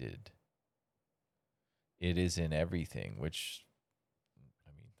interconnected. It is in everything, which,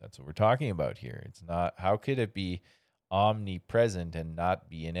 I mean, that's what we're talking about here. It's not, how could it be omnipresent and not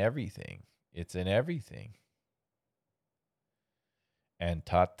be in everything? It's in everything. And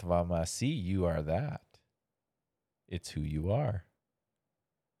Tattvamasi, you are that. It's who you are.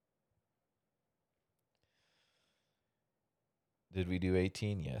 Did we do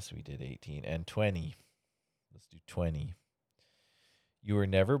 18? Yes, we did 18. And 20. Let's do 20. You were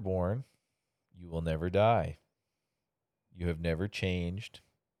never born. You will never die. You have never changed.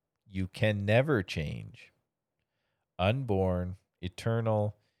 You can never change. Unborn,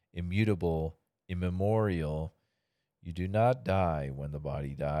 eternal, immutable, immemorial. You do not die when the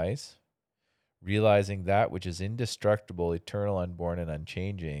body dies. Realizing that which is indestructible, eternal, unborn, and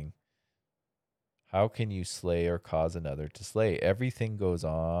unchanging, how can you slay or cause another to slay? Everything goes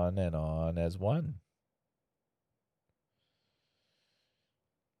on as one.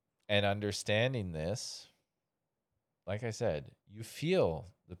 And understanding this, like I said, you feel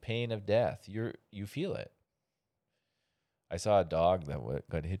the pain of death. You feel it. I saw a dog that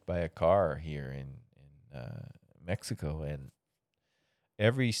got hit by a car here in Mexico, and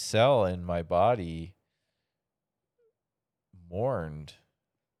every cell in my body mourned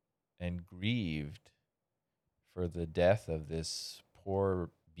and grieved for the death of this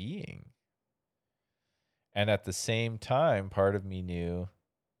poor being. And at the same time, part of me knew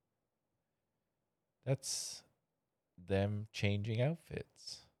that's them changing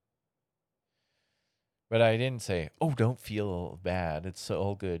outfits. But I didn't say, oh, don't feel bad. It's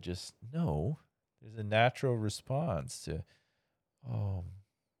all good. Just, no. There's a natural response to, oh,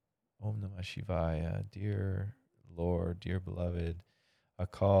 Om Namah Shivaya, dear Lord, dear beloved, a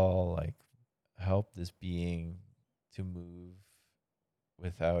call, like, help this being to move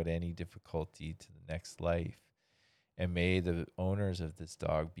without any difficulty to the next life. And may the owners of this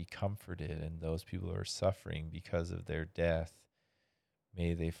dog be comforted, and those people who are suffering because of their death,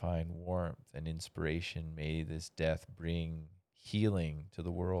 may they find warmth and inspiration. May this death bring healing to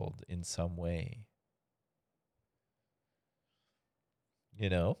the world in some way. You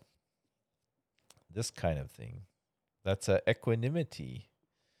know, this kind of thing. That's equanimity.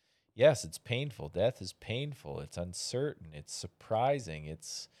 Yes, it's painful. Death is painful. It's uncertain. It's surprising.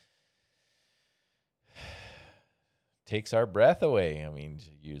 It's takes our breath away. I mean,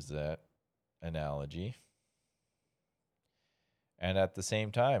 to use that analogy. And at the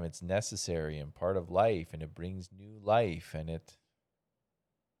same time, it's necessary and part of life, and it brings new life, and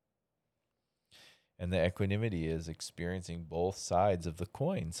the equanimity is experiencing both sides of the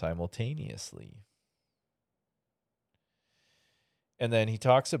coin simultaneously. And then he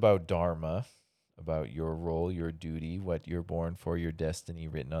talks about dharma, about your role, your duty, what you're born for, your destiny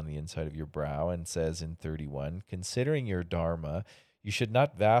written on the inside of your brow, and says in 31, considering your dharma, you should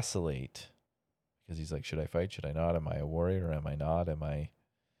not vacillate. Because he's like, should I fight? Should I not? Am I a warrior or am I not?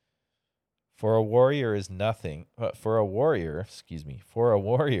 For a warrior is nothing. For a warrior,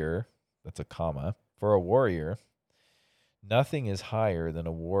 that's a comma. For a warrior, Nothing is higher than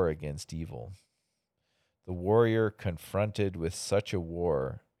a war against evil. The warrior confronted with such a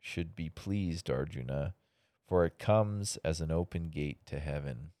war should be pleased, Arjuna, for it comes as an open gate to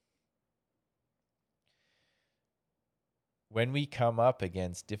heaven. When we come up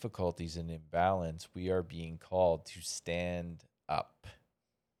against difficulties and imbalance, we are being called to stand up,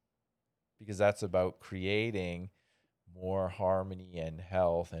 because that's about creating more harmony and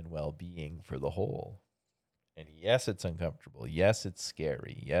health and well-being for the whole. And yes, it's uncomfortable. Yes, it's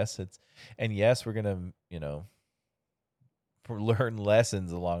scary. Yes, we're going to, learn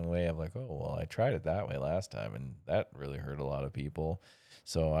lessons along the way of like, oh, well, I tried it that way last time and that really hurt a lot of people.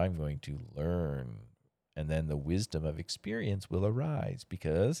 So I'm going to learn. And then the wisdom of experience will arise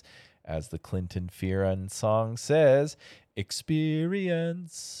because, as the Clinton Fearon song says,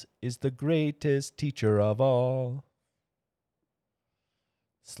 experience is the greatest teacher of all.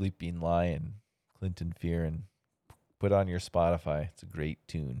 Sleeping Lion, Clinton Fearon. Put on your Spotify. It's a great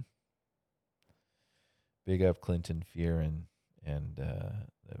tune. Big up Clinton Fearon and the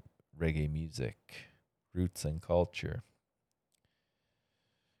reggae music, roots and culture.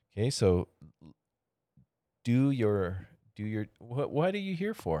 Okay, so what are you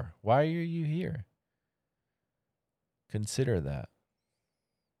here for? Why are you here? Consider that.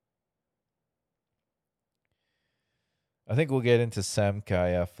 I think we'll get into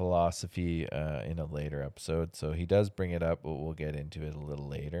Samkhya philosophy in a later episode. So he does bring it up, but we'll get into it a little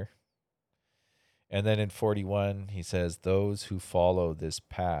later. And then in 41, he says, those who follow this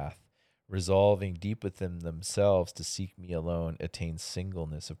path, resolving deep within themselves to seek me alone, attain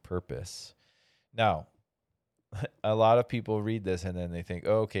singleness of purpose. Now, a lot of people read this and then they think,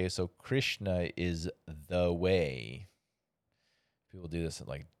 oh, okay, so Krishna is the way. People do this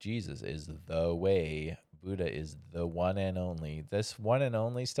like Jesus is the way. Buddha is the one and only. This one and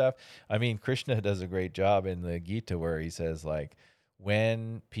only stuff. I mean, Krishna does a great job in the Gita where he says like,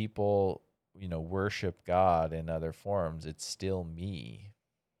 when people, worship God in other forms, it's still me.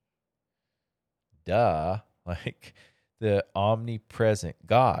 Duh. Like the omnipresent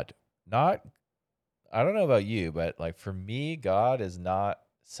God, not, I don't know about you, but like for me, God is not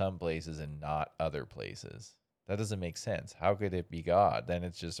some places and not other places. That doesn't make sense. How could it be God? Then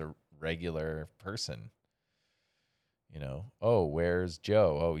it's just a regular person. Oh, where's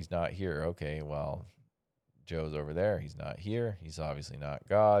Joe? Oh, he's not here. Okay, well, Joe's over there. He's not here. He's obviously not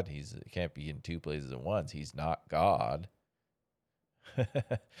God. He can't be in two places at once. He's not God.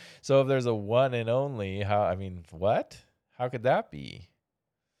 So if there's a one and only, what? How could that be?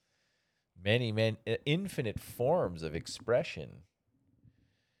 Many infinite forms of expression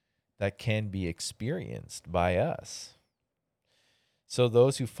that can be experienced by us. So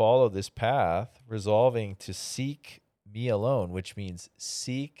those who follow this path, resolving to seek me alone, which means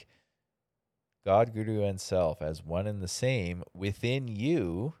seek God, Guru, and Self as one and the same within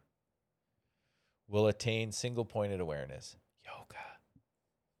you, will attain single-pointed awareness, yoga,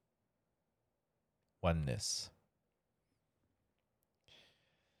 oneness.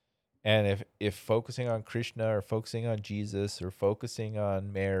 And if focusing on Krishna or focusing on Jesus or focusing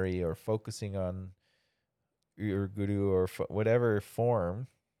on Mary or focusing on your Guru or whatever form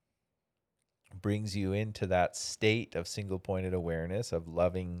brings you into that state of single-pointed awareness, of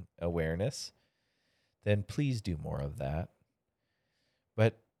loving awareness, then please do more of that.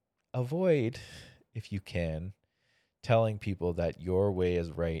 But avoid, if you can, telling people that your way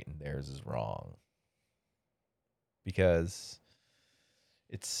is right and theirs is wrong. Because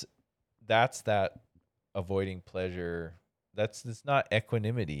that's that avoiding pleasure. It's not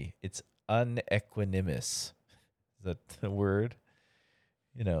equanimity. It's unequanimous. Is that the word?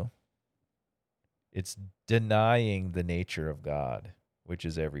 It's denying the nature of God, which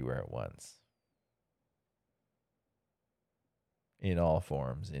is everywhere at once. In all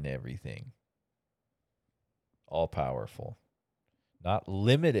forms, in everything. All powerful. Not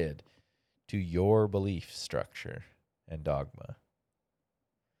limited to your belief structure and dogma.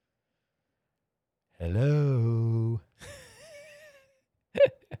 Hello.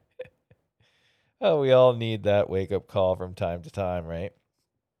 Oh, we all need that wake-up call from time to time, right?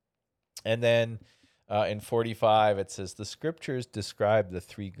 And then in 45, it says, the scriptures describe the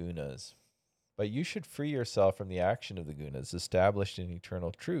three gunas, but you should free yourself from the action of the gunas established in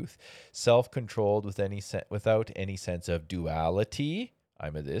eternal truth, self-controlled without any sense of duality,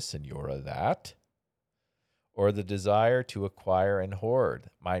 I'm a this and you're a that, or the desire to acquire and hoard,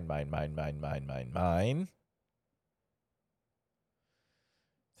 mine, mine, mine, mine, mine, mine, mine.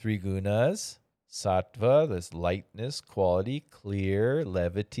 Three gunas, sattva, this lightness, quality, clear,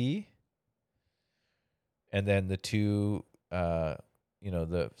 levity. And then the two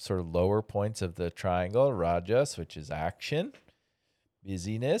the sort of lower points of the triangle, rajas, which is action,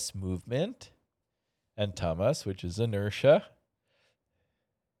 busyness, movement, and tamas, which is inertia.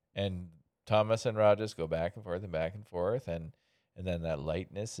 And tamas and rajas go back and forth and back and forth, and then that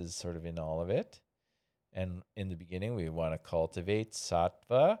lightness is sort of in all of it. And in the beginning, we want to cultivate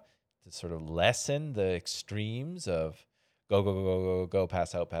sattva to sort of lessen the extremes of go, go, go, go, go, go,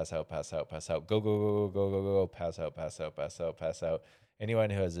 pass out, pass out, pass out, pass out, go, go, go, go, go, go, go, pass out, pass out, pass out, pass out. Anyone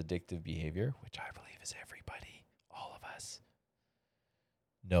who has addictive behavior, which I believe is everybody, all of us,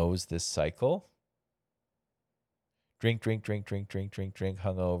 knows this cycle. Drink, drink, drink, drink, drink, drink, drink,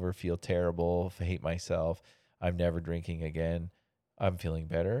 hungover, feel terrible, hate myself. I'm never drinking again. I'm feeling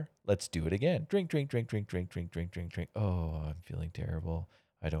better. Let's do it again. Drink, drink, drink, drink, drink, drink, drink, drink, drink. Oh, I'm feeling terrible.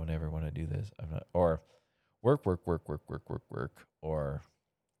 I don't ever want to do this. I'm not. Or work, work, work, work, work, work, work. Or,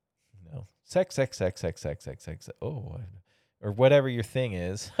 sex, sex, sex, sex, sex, sex, sex. Oh, or whatever your thing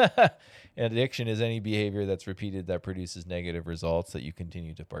is. And addiction is any behavior that's repeated that produces negative results that you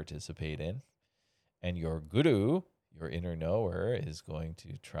continue to participate in. And your guru, your inner knower, is going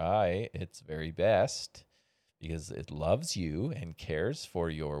to try its very best, because it loves you and cares for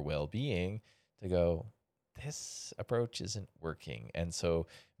your well-being, to go, this approach isn't working. And so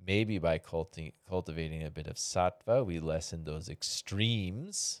maybe by cultivating a bit of sattva, we lessen those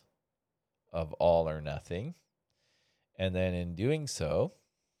extremes of all or nothing. And then in doing so,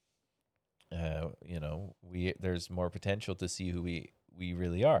 there's more potential to see who we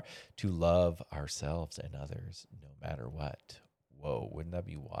really are, to love ourselves and others no matter what. Whoa, wouldn't that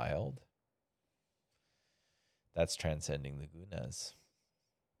be wild? That's transcending the gunas.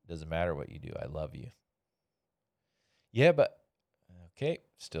 Doesn't matter what you do. I love you. Yeah, but okay,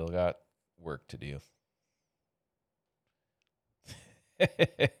 still got work to do.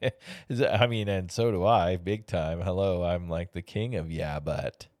 I mean, and so do I, big time. Hello, I'm like the king of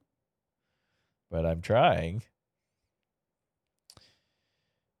but I'm trying.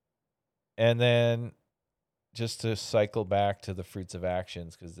 And then just to cycle back to the fruits of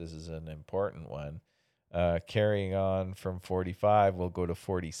actions, because this is an important one. Carrying on from 45, we'll go to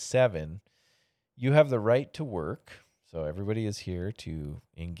 47. You have the right to work. So everybody is here to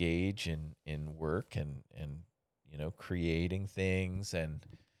engage in work and creating things and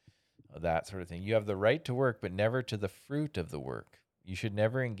that sort of thing. You have the right to work, but never to the fruit of the work. You should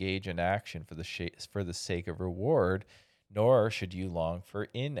never engage in action for the sake of reward, nor should you long for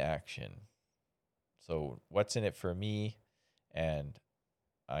inaction. So what's in it for me? And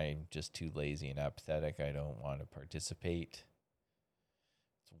I'm just too lazy and apathetic. I don't want to participate.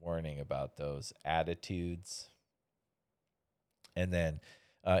 It's warning about those attitudes. And then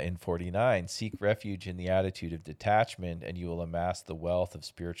in 49, seek refuge in the attitude of detachment, and you will amass the wealth of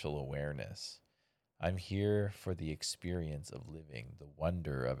spiritual awareness. I'm here for the experience of living, the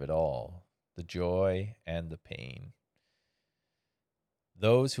wonder of it all, the joy and the pain.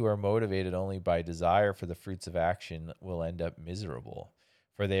 Those who are motivated only by desire for the fruits of action will end up miserable,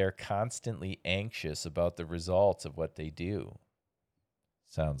 for they are constantly anxious about the results of what they do.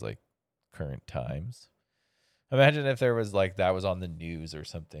 Sounds like current times. Imagine if there was that was on the news or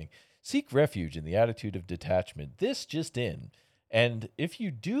something. Seek refuge in the attitude of detachment. This just in. And if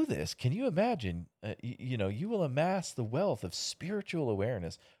you do this, can you imagine, you will amass the wealth of spiritual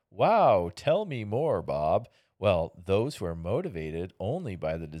awareness. Wow, tell me more, Bob. Well, those who are motivated only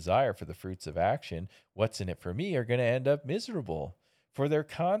by the desire for the fruits of action, what's in it for me, are going to end up miserable, for they're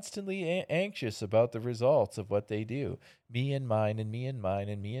constantly anxious about the results of what they do. Me and mine, and me and mine,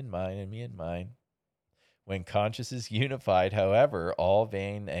 and me and mine, and me and mine. When conscious is unified, however, all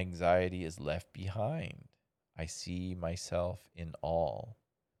vain anxiety is left behind. I see myself in all.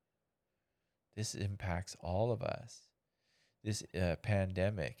 This impacts all of us. This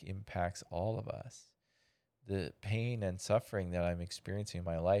pandemic impacts all of us. The pain and suffering that I'm experiencing in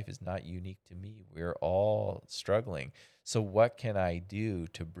my life is not unique to me. We're all struggling. So what can I do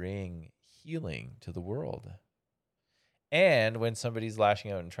to bring healing to the world? And when somebody's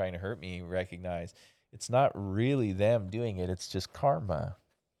lashing out and trying to hurt me, recognize it's not really them doing it. It's just karma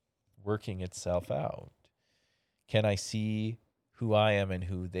working itself out. Can I see who I am and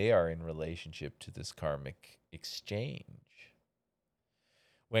who they are in relationship to this karmic exchange?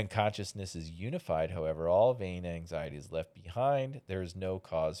 When consciousness is unified, however, all vain anxiety is left behind. There is no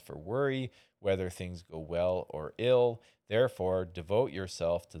cause for worry, whether things go well or ill. Therefore, devote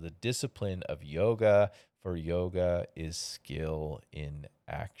yourself to the discipline of yoga, for yoga is skill in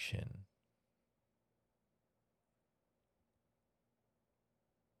action.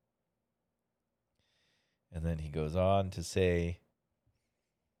 And then he goes on to say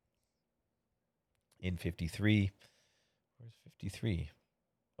in 53, Where's 53?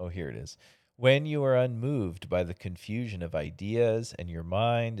 Oh, here it is. When you are unmoved by the confusion of ideas and your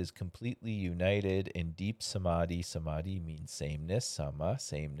mind is completely united in deep samadhi, samadhi means sameness, sama,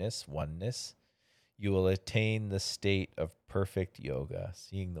 sameness, oneness, you will attain the state of perfect yoga,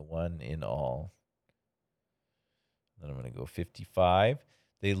 seeing the one in all. Then I'm going to go 55.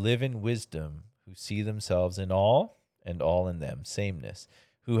 They live in wisdom, who see themselves in all and all in them, sameness,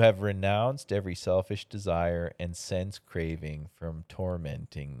 who have renounced every selfish desire and sense craving from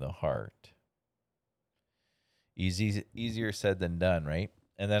tormenting the heart. Easier said than done, right?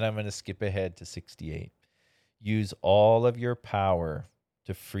 And then I'm going to skip ahead to 68. Use all of your power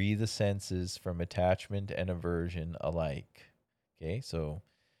to free the senses from attachment and aversion alike. Okay, so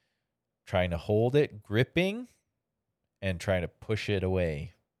trying to hold it, gripping, and trying to push it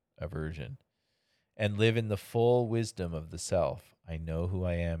away, aversion, and live in the full wisdom of the self. I know who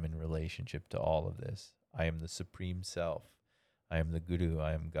I am in relationship to all of this. I am the supreme self. I am the Guru.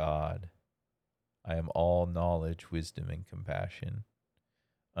 I am God. I am all knowledge, wisdom, and compassion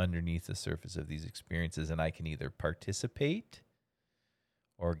underneath the surface of these experiences, and I can either participate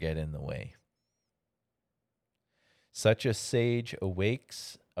or get in the way. Such a sage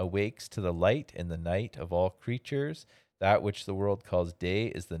awakes to the light in the night of all creatures. That which the world calls day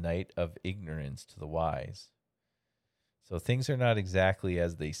is the night of ignorance to the wise. So things are not exactly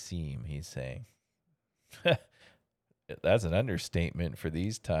as they seem, he's saying. That's an understatement for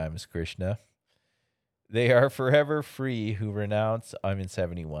these times, Krishna. They are forever free who renounce, I'm in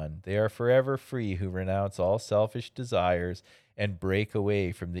 71. They are forever free who renounce all selfish desires and break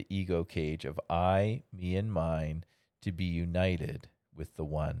away from the ego cage of I, me, and mine to be united with the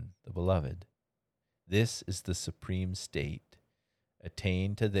one, the beloved. This is the supreme state.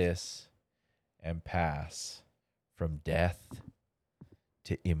 Attain to this and pass from death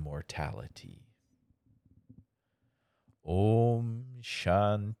to immortality. Om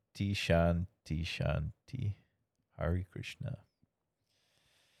Shanti Shanti Shanti. Hare Krishna.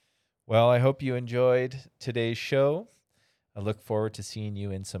 Well, I hope you enjoyed today's show. I look forward to seeing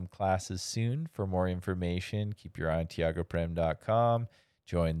you in some classes soon. For more information, keep your eye on tiagaprem.com.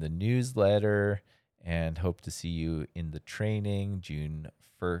 Join the newsletter and hope to see you in the training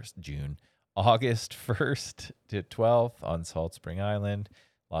August 1st to 12th on Salt Spring Island.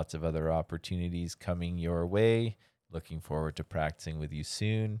 Lots of other opportunities coming your way. Looking forward to practicing with you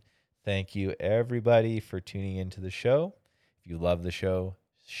soon. Thank you, everybody, for tuning into the show. If you love the show,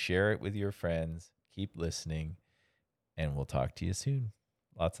 share it with your friends. Keep listening, and we'll talk to you soon.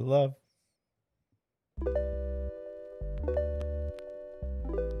 Lots of love.